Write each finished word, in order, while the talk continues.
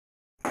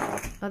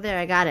Oh, there,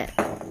 I got it.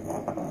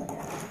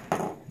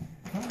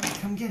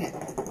 Come get it.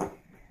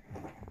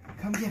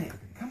 Come get it.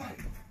 Come on.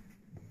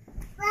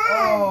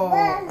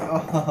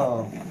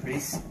 Oh,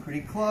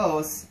 pretty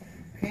close.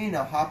 Okay,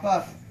 now hop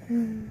up.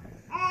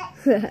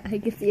 I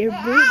can see your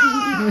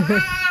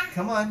booty.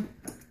 Come on.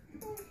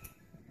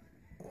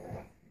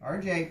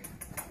 RJ.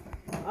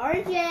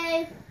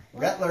 RJ.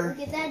 Rettler.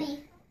 Look at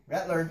Daddy.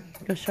 Rettler.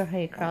 Go show how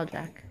you crawl,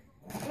 Jack.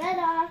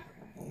 Retta.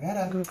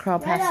 Retta. Go crawl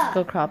past. Retta.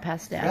 Go crawl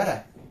past Dad.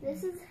 Retta.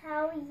 This is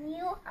how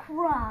you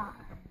crawl.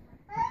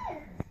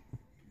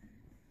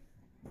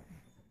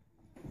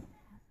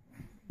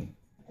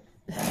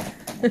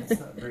 It's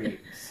not very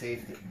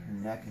safe that her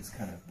neck is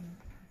kind of...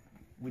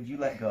 Would you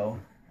let go?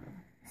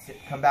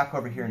 Come back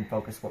over here and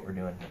focus what we're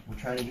doing. We're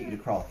trying to get you to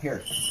crawl.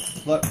 Here,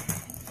 look.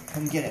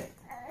 Come get it.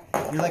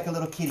 You're like a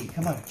little kitty.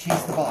 Come on,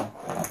 chase the ball.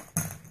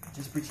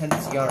 Just pretend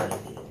it's yarn. Is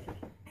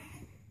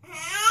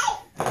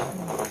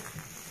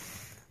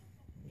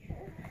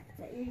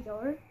that your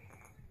yarn?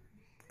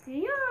 Your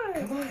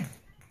yarn. Come on.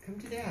 Come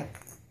to Dad.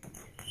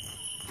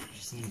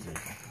 She needs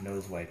a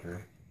nose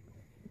wiper.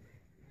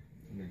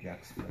 Under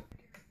Jack's foot.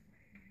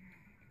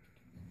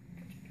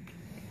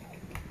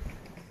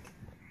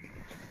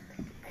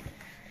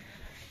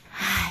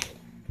 Hi.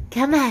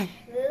 Come on.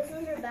 This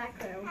is her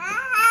background.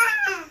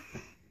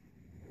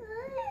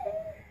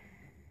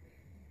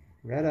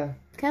 Retta.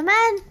 Come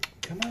on.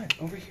 Come on,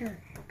 over here.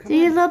 Come Do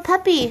your on. little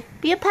puppy.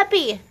 Be a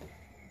puppy.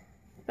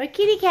 Or a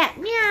kitty cat.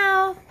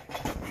 Meow.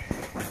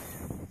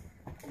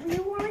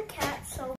 You want